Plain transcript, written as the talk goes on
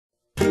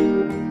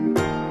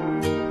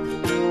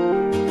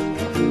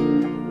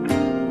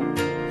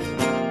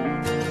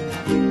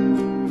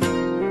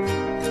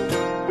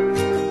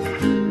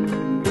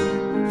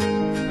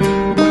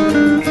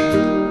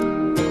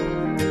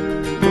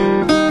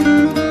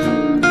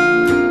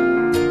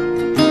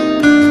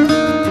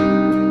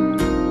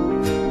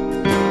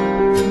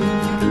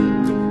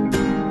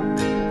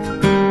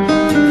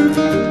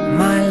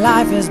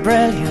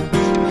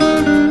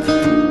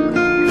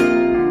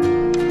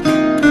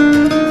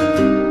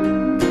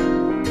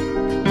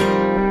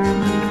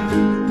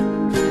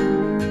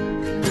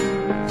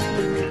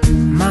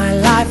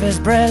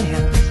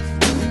brilliant,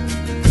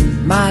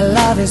 my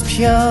love is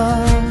pure.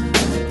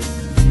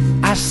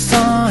 I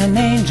saw an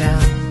angel,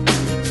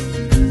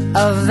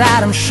 of that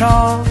I'm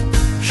sure.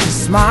 She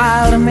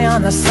smiled at me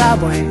on the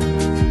subway.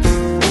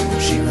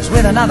 She was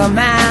with another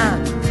man,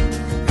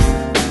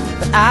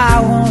 but I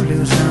won't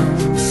lose no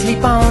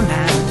sleep on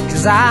that,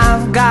 'cause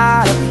I've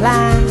got a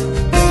plan.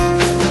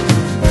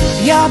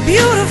 You're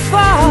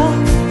beautiful,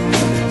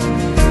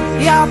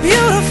 you're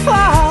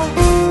beautiful,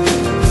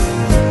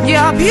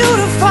 you're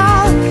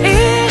beautiful,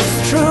 it's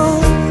true.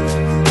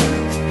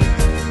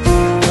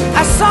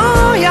 I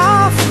saw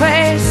your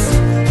face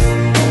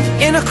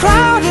in a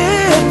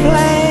crowded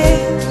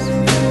place,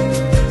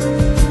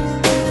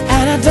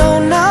 and I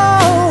don't know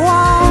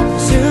what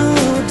to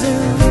do,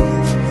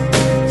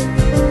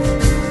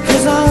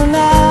 'cause I'll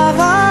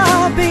never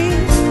be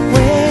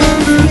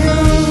with you.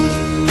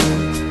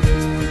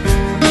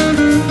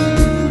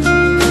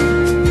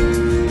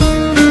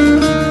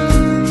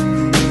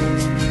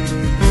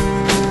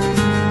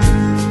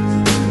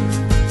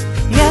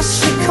 Yes,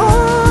 she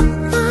caught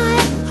my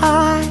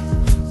eye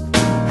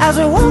as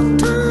we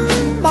walked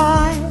on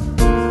by.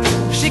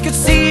 She could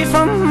see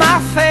from my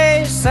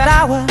face that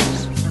I was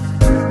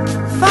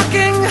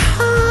fucking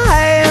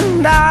high,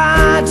 and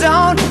I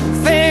don't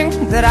think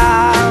that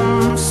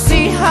I'll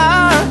see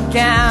her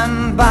again,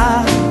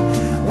 but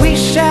we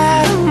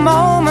shared a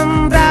moment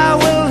that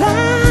will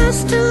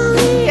last till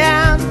the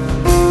end.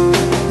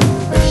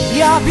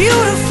 You're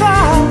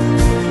beautiful,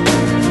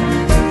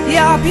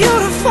 you're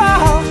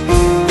beautiful,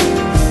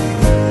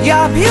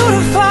 you're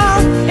beautiful,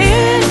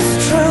 it's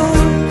true.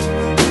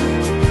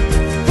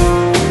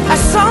 I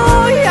saw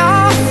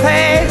your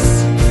face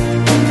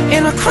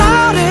in a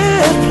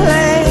crowded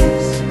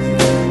place,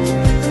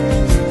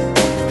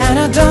 and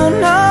I don't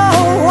know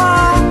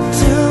what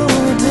to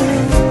do,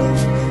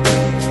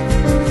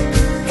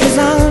 'cause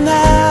I'll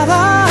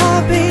never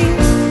be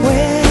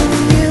with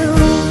you.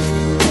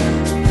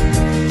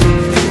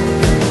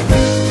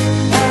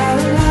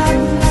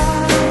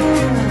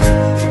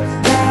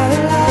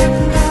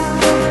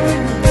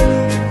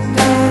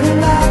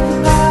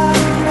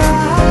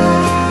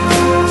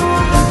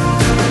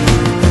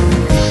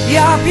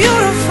 You're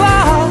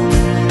beautiful,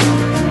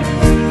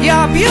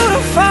 you're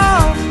beautiful,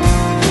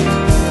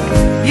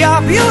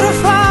 you're beautiful.